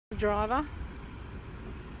driver.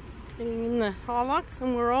 Getting in the Hilux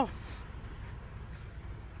and we're off.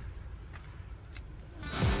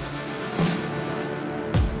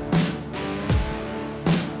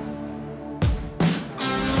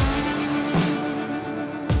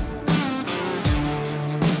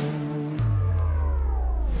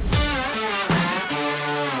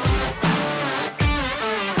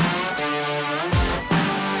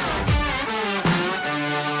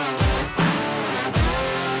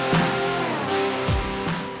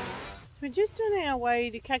 We're just on our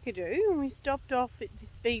way to Kakudu and we stopped off at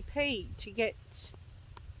this BP to get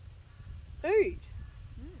food.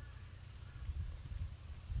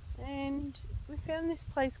 And we found this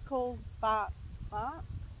place called Barks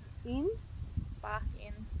Inn. Wow,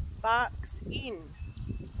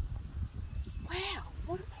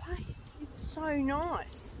 what a place. It's so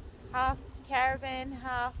nice. Half caravan,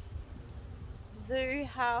 half zoo,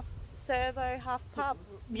 half servo, half pub.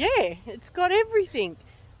 Yeah, it's got everything.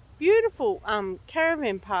 Beautiful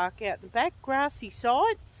caravan park out the back, grassy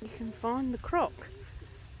sides. You can find the croc.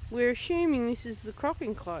 We're assuming this is the croc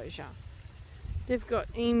enclosure. They've got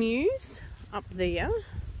emus up there,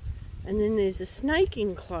 and then there's a snake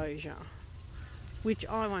enclosure, which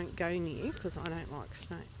I won't go near because I don't like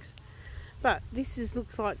snakes. But this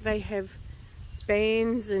looks like they have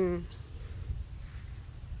bands and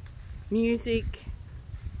music.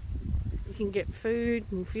 You can get food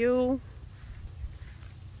and fuel.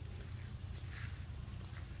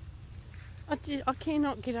 I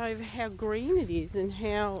cannot get over how green it is and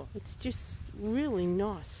how it's just really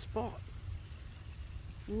nice spot.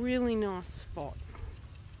 Really nice spot.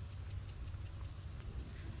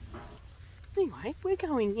 Anyway, we're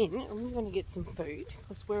going in and we're going to get some food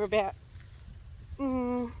because we're about,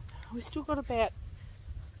 we've still got about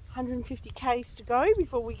 150 k's to go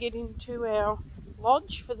before we get into our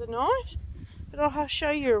lodge for the night. But I'll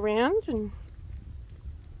show you around and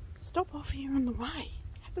stop off here on the way.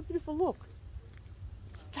 Have a bit of a look.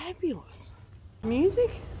 It's fabulous.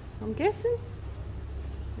 Music, I'm guessing,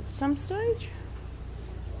 at some stage.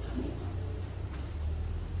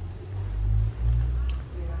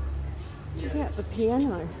 Check out the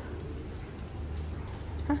piano.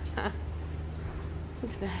 Look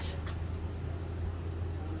at that.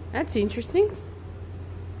 That's interesting.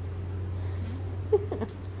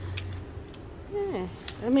 Yeah,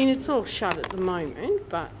 I mean it's all shut at the moment,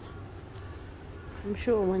 but I'm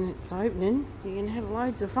sure when it's opening, you're going to have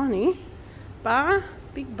loads of fun here. Bar,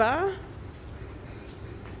 big bar.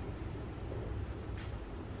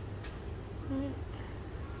 Yeah.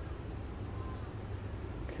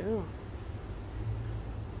 Cool.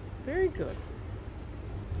 Very good.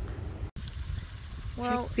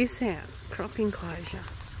 Well, check this out, crop enclosure.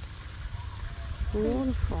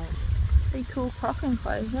 Waterfall. Pretty cool croc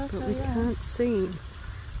enclosure. But we can't see him.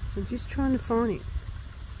 We're just trying to find him.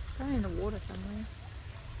 Probably in the water somewhere.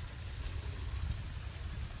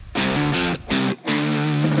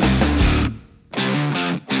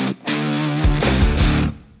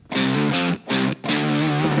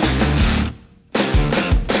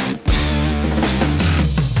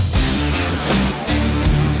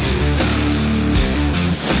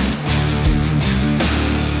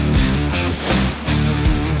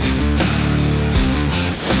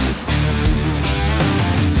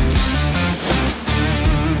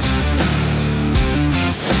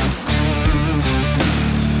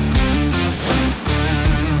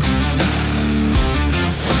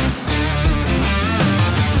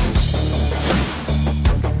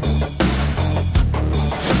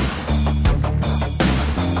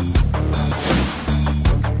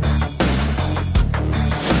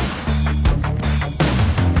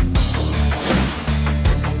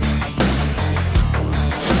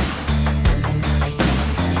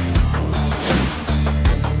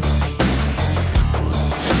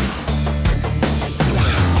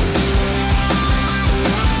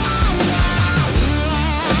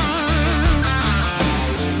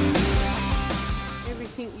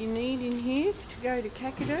 To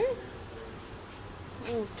Kakudu,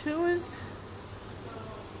 all tours,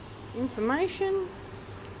 information,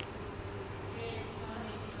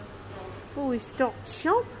 fully stocked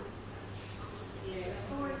shop.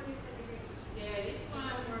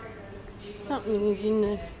 Something is in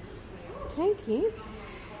the tank here.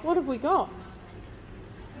 What have we got?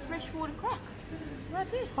 A freshwater croc,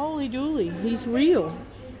 right there. Holy dooly, he's real.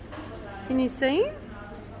 Can you see him?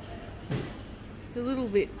 It's a little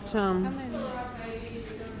bit,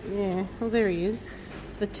 yeah, well there he is.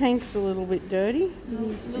 The tank's a little bit dirty.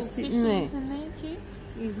 He's just sitting there. In there too.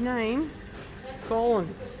 His name's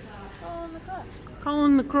Colin. Colin the croc.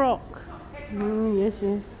 Colin the croc. Yes,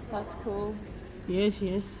 yes. That's cool. Yes,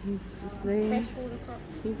 he's just there. Freshwater croc.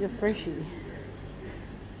 He's a freshie.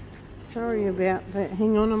 Sorry about that.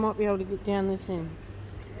 Hang on, I might be able to get down this end.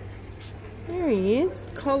 There he is,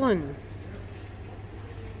 Colin.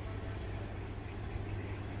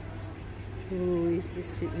 Oh, he's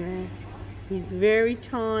just sitting there. He's very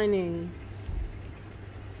tiny.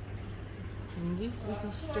 And this is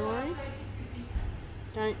a story.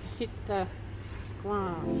 Don't hit the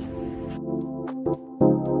glass.